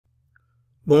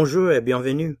Bonjour et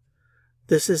bienvenue.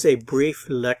 This is a brief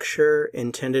lecture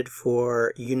intended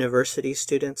for university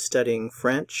students studying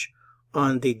French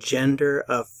on the gender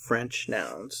of French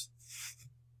nouns.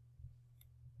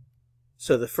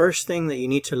 So the first thing that you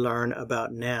need to learn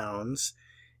about nouns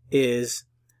is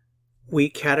we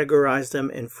categorize them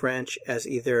in French as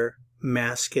either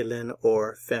masculine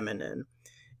or feminine.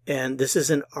 And this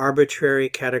is an arbitrary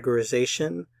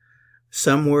categorization.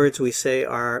 Some words we say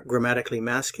are grammatically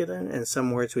masculine and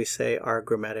some words we say are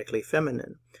grammatically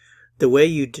feminine. The way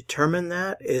you determine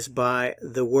that is by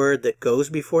the word that goes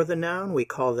before the noun. We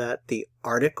call that the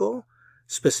article,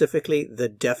 specifically the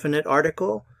definite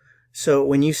article. So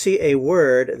when you see a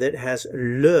word that has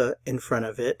le in front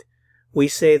of it, we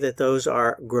say that those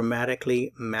are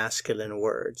grammatically masculine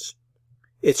words.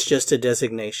 It's just a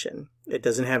designation. It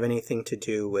doesn't have anything to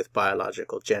do with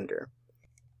biological gender.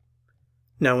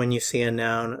 Now when you see a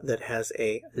noun that has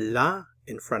a la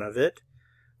in front of it,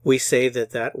 we say that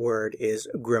that word is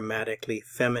grammatically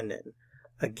feminine.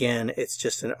 Again, it's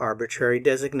just an arbitrary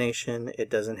designation. It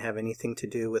doesn't have anything to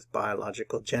do with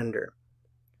biological gender.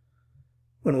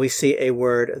 When we see a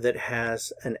word that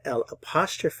has an L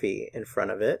apostrophe in front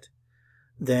of it,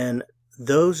 then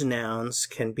those nouns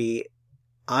can be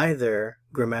either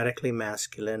grammatically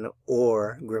masculine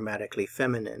or grammatically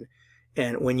feminine.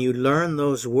 And when you learn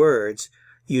those words,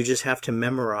 you just have to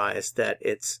memorize that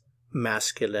it's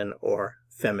masculine or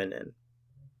feminine.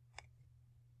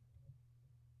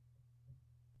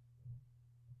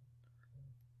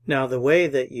 Now, the way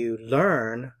that you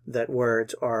learn that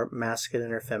words are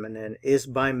masculine or feminine is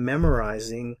by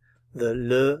memorizing the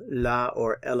le, la,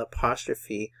 or L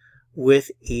apostrophe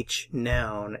with each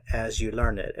noun as you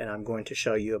learn it. And I'm going to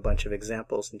show you a bunch of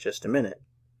examples in just a minute.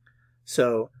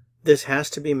 So this has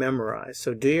to be memorized.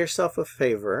 So do yourself a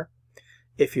favor.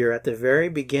 If you're at the very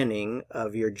beginning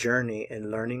of your journey in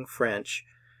learning French,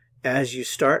 as you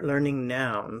start learning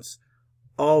nouns,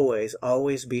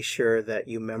 always be sure that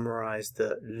you memorize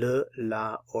the le,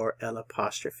 la, or L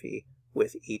apostrophe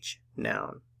with each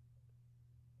noun.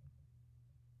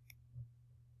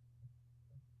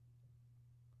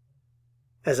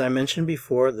 As I mentioned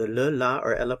before, the le, la,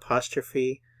 or L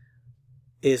apostrophe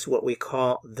is what we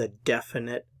call the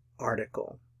definite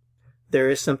article. There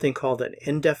is something called an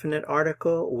indefinite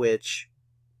article, which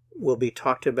will be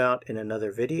talked about in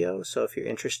another video. So if you're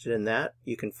interested in that,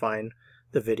 you can find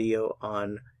the video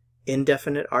on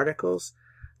indefinite articles.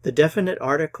 The definite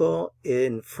article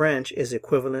in French is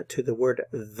equivalent to the word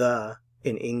the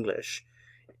in English.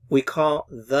 We call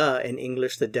the in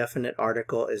English the definite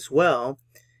article as well.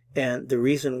 And the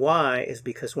reason why is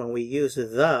because when we use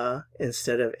the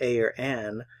instead of a or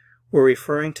an, we're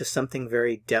referring to something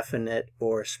very definite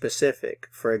or specific.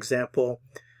 For example,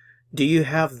 do you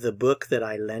have the book that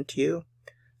I lent you?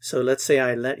 So let's say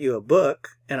I lent you a book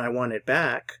and I want it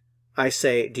back. I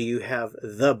say, do you have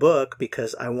the book?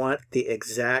 Because I want the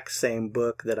exact same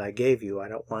book that I gave you. I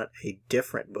don't want a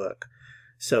different book.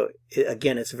 So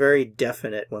again, it's very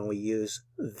definite when we use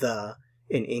the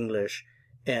in English.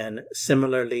 And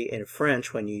similarly in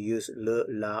French, when you use le,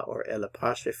 la, or L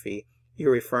apostrophe,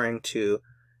 you're referring to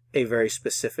a very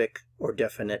specific or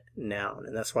definite noun,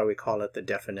 and that's why we call it the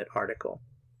definite article.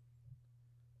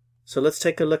 So let's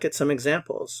take a look at some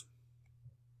examples.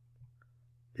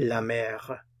 La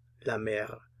mère,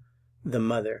 the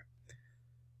mother.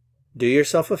 Do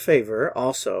yourself a favor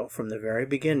also, from the very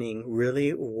beginning,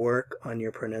 really work on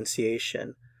your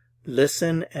pronunciation.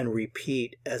 Listen and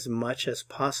repeat as much as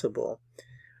possible.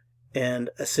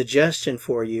 And a suggestion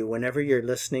for you, whenever you're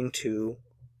listening to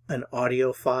an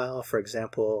audio file, for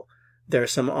example, there are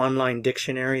some online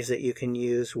dictionaries that you can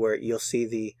use where you'll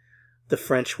see the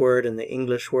French word and the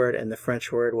English word, and the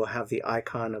French word will have the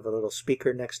icon of a little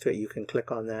speaker next to it. You can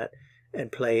click on that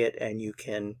and play it, and you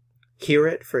can hear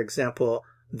it. For example,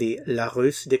 the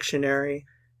Larousse dictionary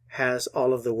has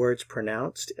all of the words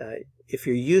pronounced. If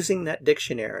you're using that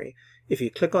dictionary, if you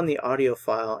click on the audio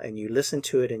file and you listen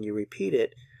to it and you repeat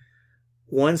it,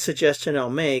 one suggestion I'll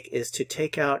make is to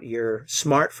take out your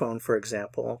smartphone, for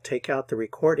example, take out the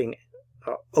recording,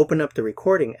 open up the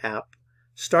recording app,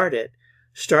 start it,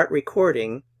 start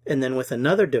recording, and then with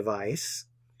another device,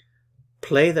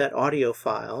 play that audio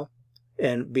file,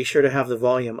 and be sure to have the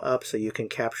volume up so you can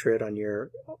capture it on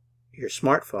your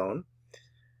smartphone,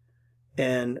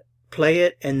 and play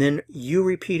it, and then you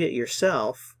repeat it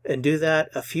yourself, and do that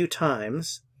a few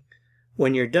times.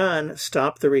 When you're done,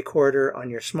 stop the recorder on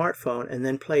your smartphone and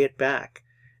then play it back.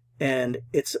 And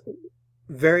it's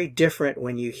very different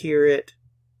when you hear it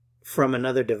from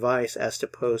another device as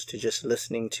opposed to just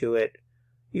listening to it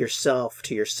yourself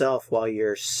while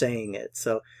you're saying it.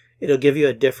 So it'll give you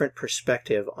a different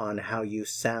perspective on how you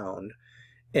sound.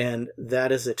 And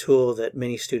that is a tool that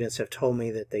many students have told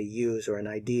me that they use, or an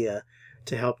idea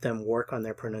to help them work on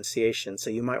their pronunciation. So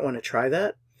you might want to try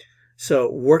that.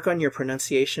 So work on your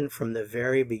pronunciation from the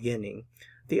very beginning.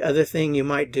 The other thing you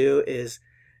might do is,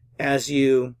 as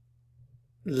you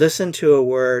listen to a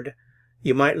word,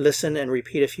 you might listen and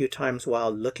repeat a few times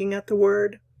while looking at the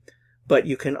word, but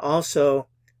you can also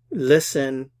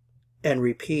listen and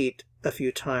repeat a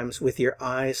few times with your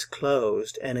eyes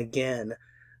closed. And again,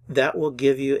 that will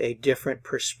give you a different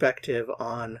perspective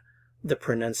on the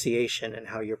pronunciation and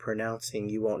how you're pronouncing.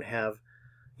 You won't have,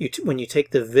 when you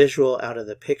take the visual out of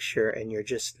the picture and you're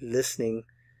just listening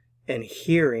and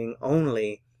hearing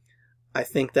only, I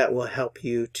think that will help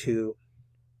you to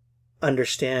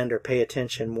understand or pay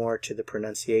attention more to the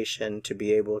pronunciation, to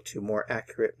be able to more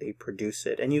accurately produce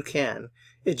it. And you can.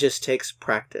 It just takes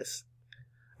practice.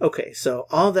 Okay, so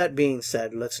all that being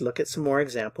said, let's look at some more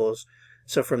examples.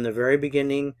 So from the very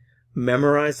beginning,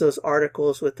 memorize those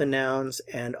articles with the nouns,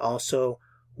 and also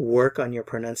work on your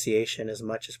pronunciation as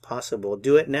much as possible.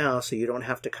 Do it now so you don't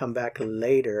have to come back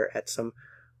later at some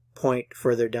point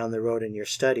further down the road in your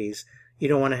studies. You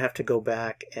don't want to have to go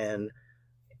back and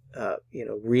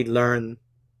relearn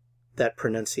that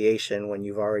pronunciation when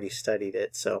you've already studied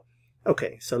it. So,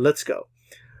 okay, so let's go.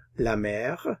 La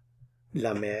mère,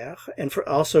 la mère. And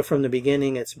also from the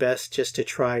beginning, it's best just to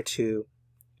try to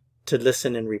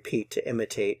listen and repeat, to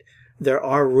imitate. There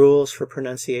are rules for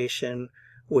pronunciation,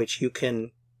 which you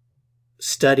can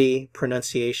study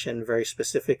pronunciation very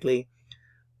specifically.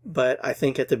 But I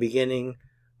think at the beginning,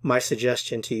 my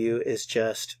suggestion to you is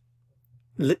just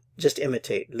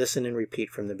imitate, listen and repeat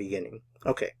from the beginning.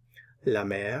 Okay. La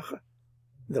mère,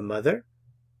 the mother.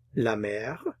 La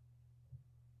mère,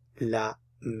 la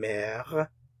mère.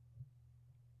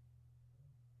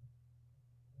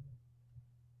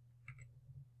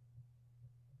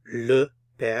 Le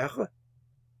père,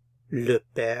 le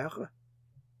père.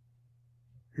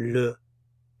 Le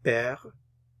père,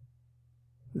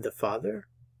 the father.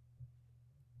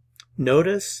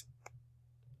 Notice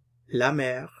la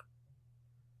mère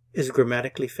is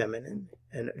grammatically feminine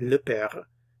and le père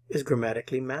is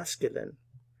grammatically masculine.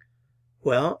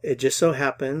 Well, it just so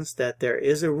happens that there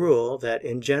is a rule that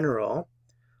in general,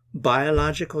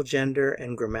 biological gender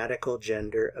and grammatical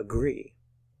gender agree.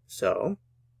 So,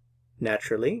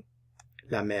 naturally,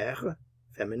 la mère,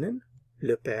 feminine,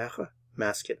 le père,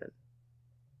 masculine.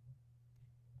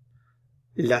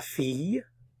 La fille,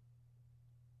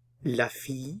 la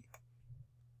fille,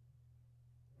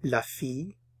 la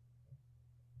fille,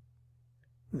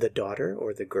 the daughter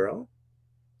or the girl,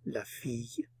 la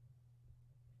fille.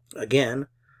 Again,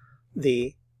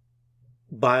 the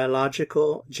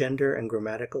biological gender and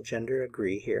grammatical gender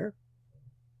agree here.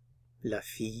 La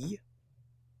fille.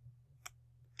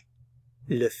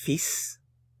 Le fils,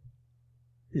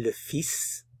 le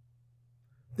fils.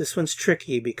 This one's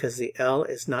tricky because the L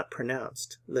is not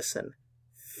pronounced. Listen.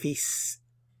 Fils,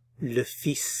 le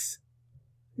fils,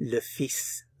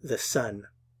 the son,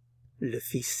 le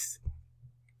fils.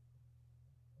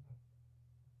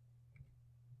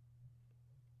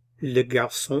 Le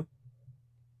garçon,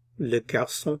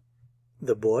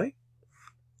 the boy.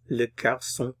 Le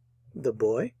garçon, the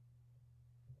boy.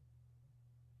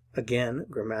 Again,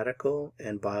 grammatical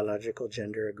and biological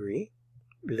gender agree.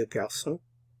 Le garçon.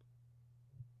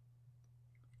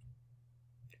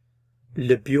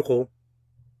 Le bureau,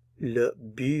 le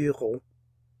bureau,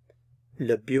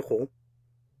 le bureau.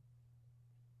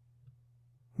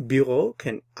 Bureau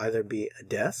can either be a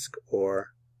desk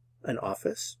or an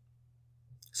office.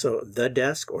 So the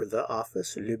desk or the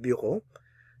office, le bureau,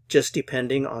 just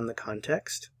depending on the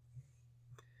context.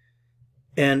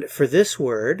 And for this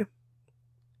word,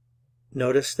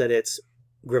 notice that it's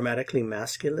grammatically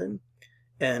masculine.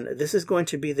 And this is going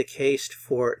to be the case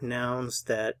for nouns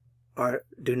that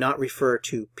do not refer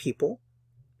to people.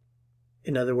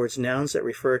 In other words, nouns that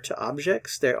refer to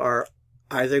objects, they are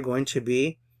either going to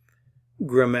be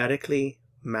grammatically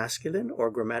masculine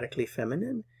or grammatically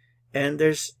feminine. And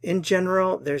in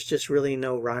general, there's just really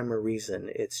no rhyme or reason.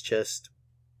 It's just,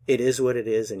 it is what it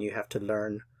is, and you have to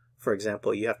learn, for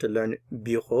example, you have to learn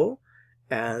bureau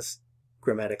as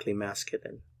grammatically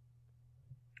masculine.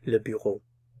 Le bureau.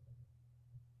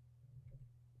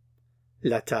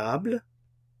 La table,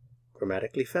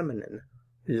 grammatically feminine.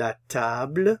 La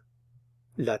table,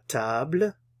 la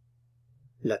table,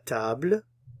 la table.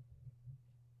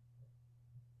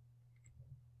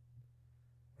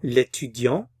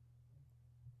 L'étudiant,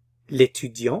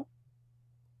 l'étudiant,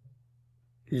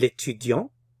 l'étudiant.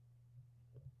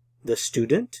 The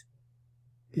student,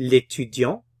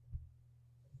 l'étudiant,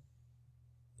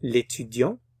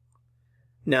 l'étudiant.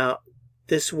 Now,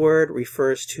 this word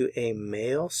refers to a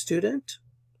male student.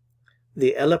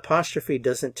 The L apostrophe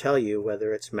doesn't tell you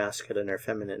whether it's masculine or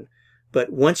feminine.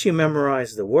 But once you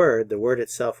memorize the word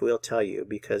itself will tell you,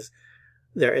 because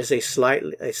there is a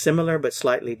similar but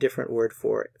slightly different word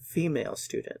for female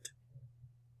student.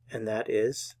 And that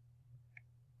is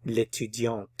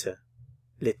l'étudiante.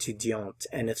 L'étudiante.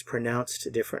 And it's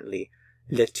pronounced differently.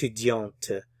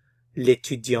 L'étudiante.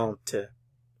 L'étudiante.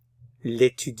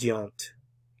 L'étudiante.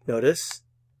 Notice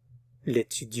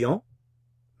l'étudiant,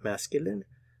 masculine.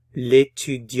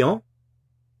 L'étudiant.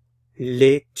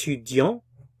 L'étudiant,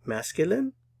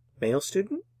 masculine, male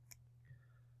student.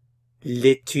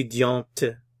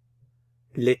 L'étudiante.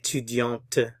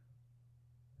 L'étudiante.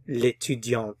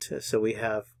 L'étudiante. So we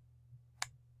have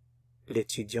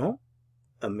l'étudiant,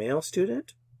 a male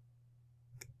student.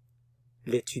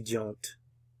 L'étudiante,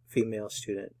 female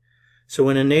student. So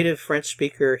when a native French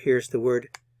speaker hears the word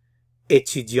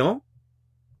étudiant,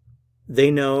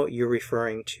 they know you're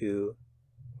referring to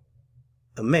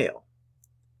a male.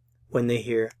 When they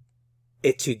hear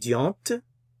étudiante,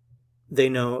 they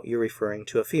know you're referring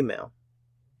to a female.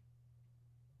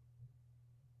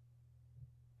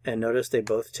 And notice they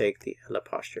both take the L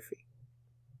apostrophe.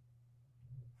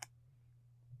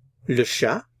 Le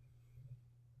chat.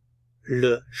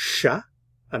 Le chat.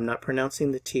 I'm not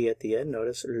pronouncing the T at the end.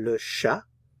 Notice le chat.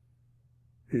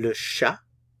 Le chat.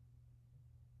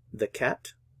 The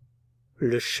cat.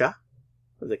 Le chat.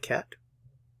 The cat.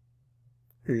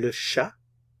 Le chat.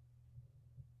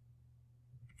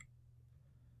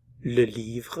 Le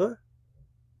livre.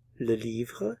 Le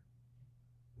livre.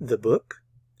 The book.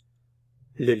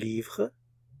 Le livre.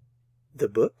 The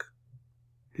book.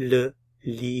 Le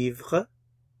livre.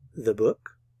 The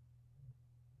book.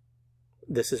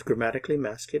 This is grammatically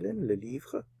masculine, le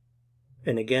livre.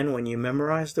 And again, when you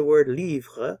memorize the word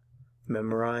livre,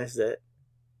 memorize that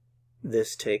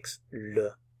this takes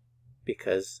le,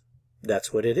 because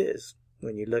that's what it is.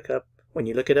 When you look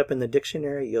it up in the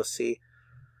dictionary, you'll see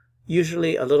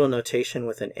usually a little notation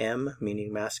with an M,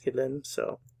 meaning masculine.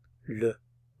 So le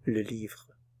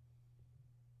livre.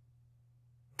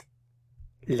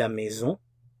 La maison.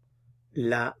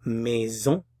 La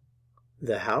maison.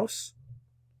 The house.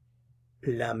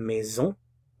 La maison.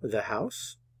 The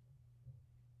house.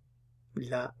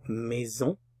 La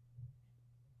maison.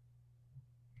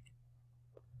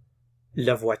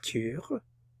 La voiture.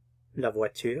 La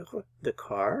voiture. The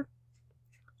car.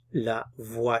 La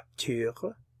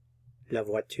voiture. La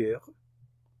voiture.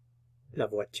 La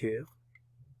voiture.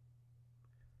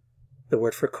 The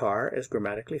word for car is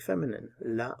grammatically feminine.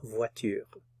 La voiture.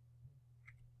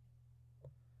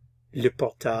 Le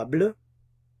portable.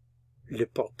 Le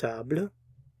portable.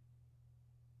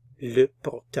 Le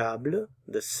portable.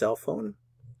 The cell phone.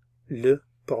 Le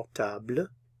portable.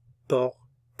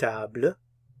 Portable.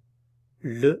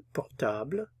 Le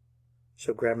portable.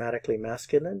 So grammatically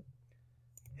masculine.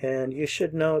 And you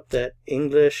should note that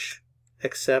English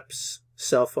accepts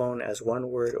cell phone as one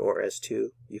word or as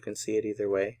two. You can see it either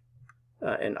way.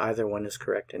 And either one is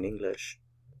correct in English.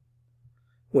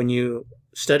 When you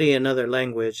study another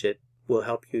language, it will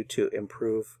help you to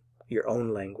improve your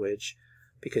own language,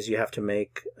 because you have to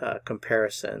make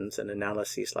comparisons and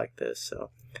analyses like this.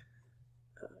 So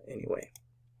anyway,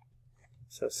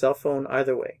 so cell phone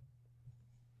either way.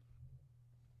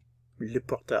 Le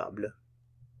portable.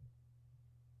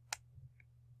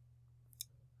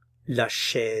 La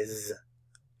chaise.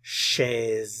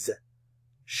 Chaise.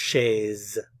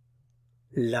 Chaise.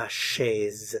 La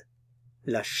chaise.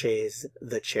 La chaise.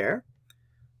 The chair.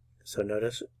 So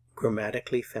notice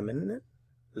grammatically feminine.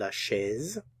 La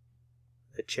chaise.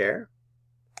 The chair.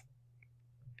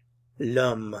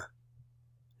 L'homme.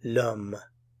 L'homme.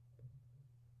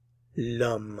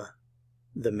 L'homme.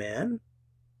 The man.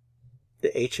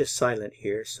 The H is silent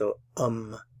here, so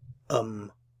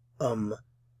and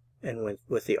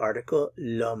with the article,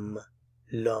 l'homme,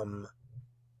 l'homme,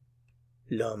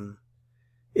 l'homme.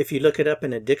 If you look it up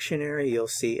in a dictionary, you'll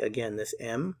see again this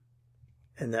M,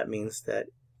 and that means that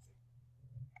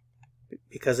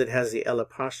because it has the L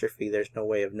apostrophe, there's no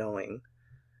way of knowing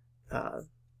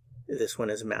this one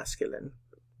is masculine.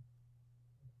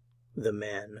 The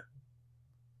man.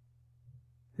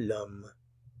 L'homme.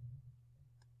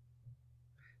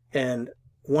 And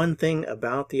one thing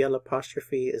about the L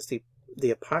apostrophe is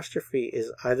the apostrophe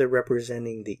is either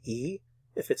representing the E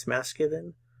if it's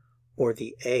masculine or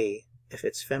the A if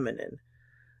it's feminine.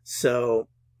 So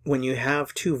when you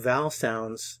have two vowel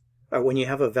sounds, or when you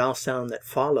have a vowel sound that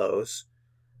follows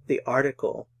the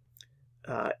article,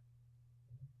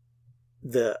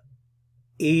 the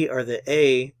E or the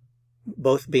A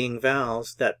both being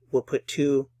vowels, that will put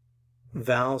two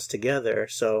vowels together.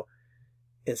 So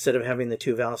instead of having the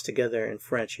two vowels together in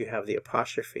French, you have the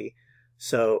apostrophe.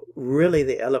 So really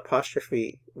the L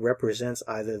apostrophe represents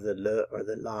either the le or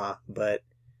the la, but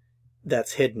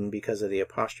that's hidden because of the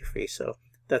apostrophe. So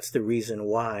that's the reason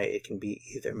why it can be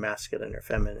either masculine or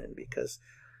feminine, because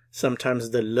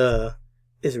sometimes the le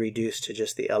is reduced to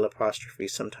just the L apostrophe.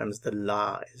 Sometimes the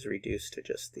la is reduced to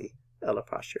just the L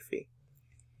apostrophe.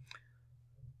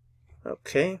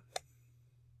 Okay.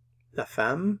 La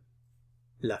femme,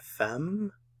 la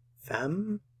femme,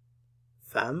 femme,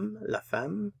 femme, la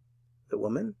femme, the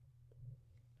woman.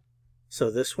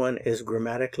 So this one is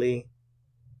grammatically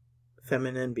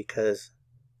feminine because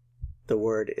the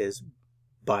word is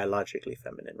biologically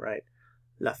feminine, right?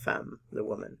 La femme, the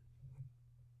woman.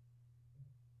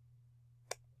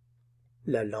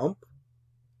 La lampe,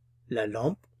 la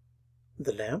lampe,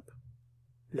 the lamp.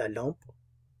 La lampe,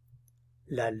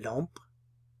 la lampe,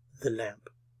 the lamp.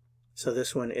 So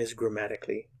this one is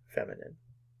grammatically feminine.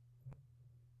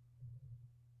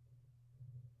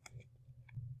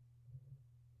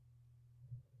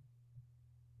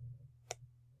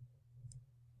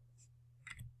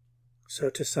 So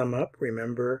to sum up,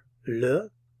 remember,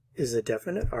 le is a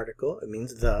definite article. It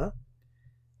means the,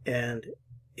 and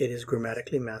it is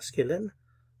grammatically masculine.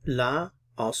 La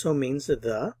also means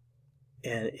the,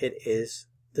 and it is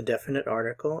the definite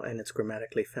article, and it's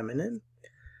grammatically feminine.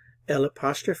 L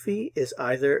apostrophe is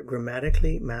either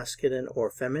grammatically masculine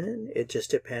or feminine. It just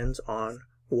depends on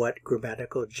what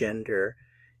grammatical gender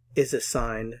is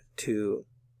assigned to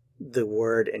the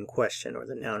word in question or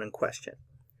the noun in question.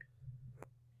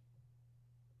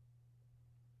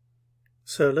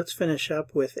 So let's finish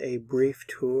up with a brief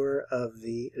tour of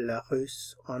the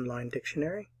Larousse online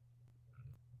dictionary.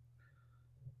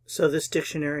 So this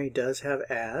dictionary does have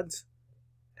ads.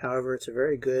 However, it's a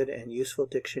very good and useful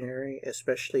dictionary,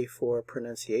 especially for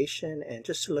pronunciation and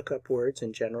just to look up words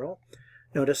in general.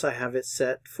 Notice I have it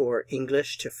set for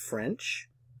English to French,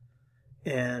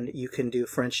 and you can do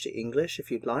French to English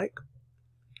if you'd like.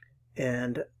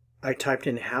 And I typed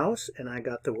in house and I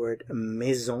got the word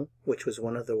maison, which was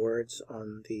one of the words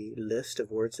on the list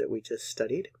of words that we just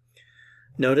studied.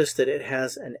 Notice that it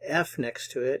has an F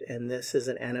next to it, and this is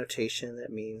an annotation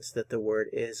that means that the word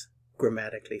is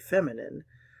grammatically feminine.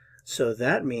 So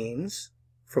that means,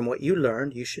 from what you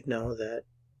learned, you should know that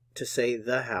to say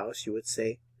the house, you would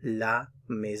say la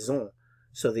maison.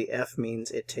 So the F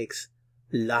means it takes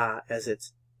la as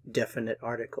its definite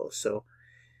article. So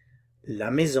la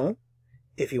maison.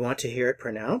 If you want to hear it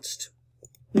pronounced,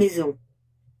 maison,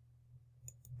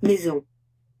 maison,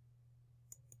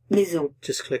 maison.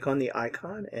 Just click on the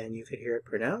icon and you can hear it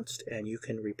pronounced, and you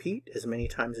can repeat as many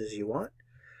times as you want.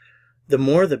 The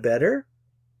more the better.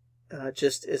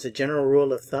 Just as a general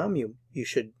rule of thumb, you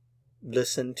should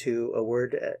listen to a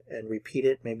word and repeat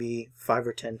it maybe 5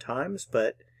 or 10 times,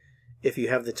 but if you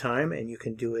have the time and you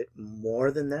can do it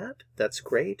more than that, that's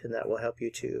great, and that will help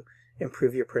you to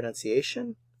improve your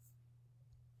pronunciation.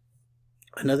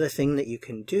 Another thing that you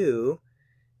can do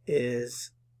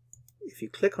is, if you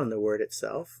click on the word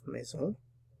itself, maison,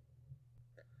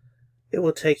 it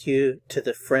will take you to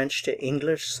the French to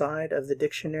English side of the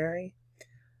dictionary.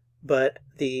 But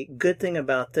the good thing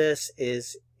about this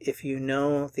is if you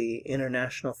know the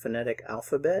International Phonetic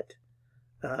Alphabet,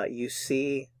 you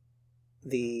see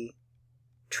the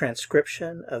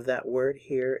transcription of that word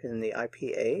here in the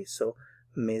IPA, so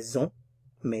maison,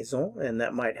 maison, and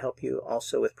that might help you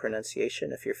also with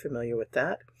pronunciation if you're familiar with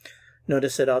that.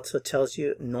 Notice it also tells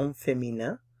you nom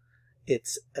féminin,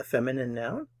 it's a feminine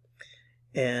noun,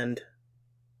 and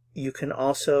you can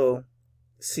also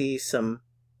see some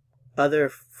other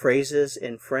phrases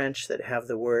in French that have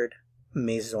the word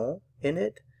maison in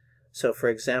it. So for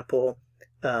example,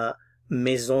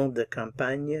 maison de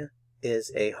campagne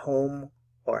is a home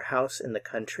or house in the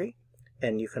country,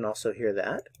 and you can also hear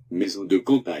that. Maison de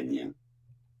campagne.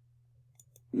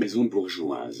 Maison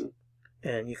bourgeoise.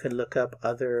 And you can look up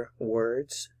other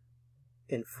words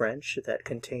in French that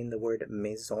contain the word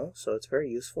maison, so it's very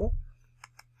useful.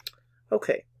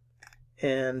 Okay,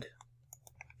 and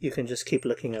you can just keep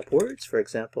looking up words. For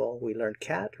example, we learned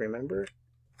cat, remember?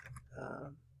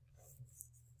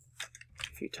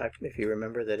 If you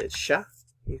remember that it's chat,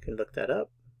 you can look that up.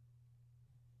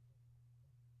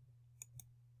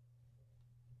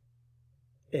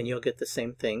 And you'll get the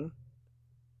same thing.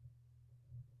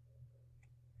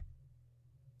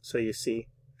 So you see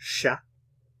chat,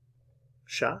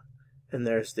 chat, and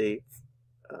there's the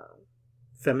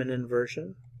feminine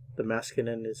version. The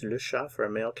masculine is le chat for a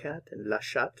male cat and la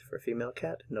chatte for a female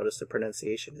cat. Notice the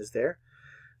pronunciation is there.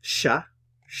 Chat,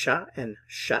 chat, and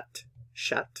chat.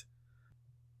 chat.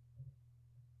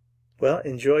 Well,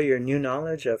 enjoy your new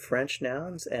knowledge of French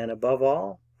nouns, and above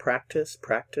all, practice,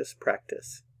 practice,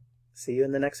 practice. See you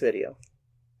in the next video.